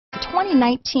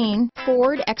2019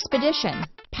 Ford Expedition.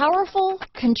 Powerful,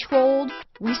 controlled,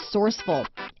 resourceful.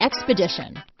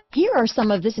 Expedition. Here are some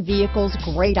of this vehicle's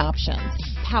great options: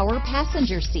 power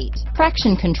passenger seat,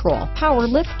 traction control, power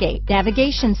liftgate,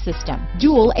 navigation system,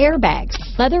 dual airbags,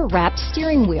 leather-wrapped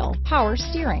steering wheel, power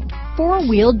steering,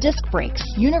 four-wheel disc brakes,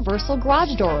 universal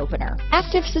garage door opener,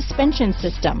 active suspension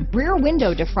system, rear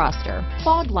window defroster,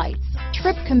 fog lights,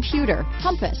 trip computer,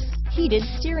 compass, heated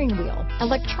steering wheel,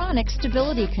 electronic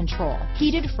stability control,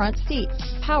 heated front seats,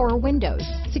 power windows,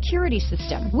 security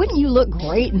system. Wouldn't you look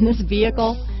great in this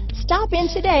vehicle? Stop in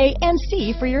today and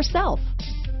see for yourself.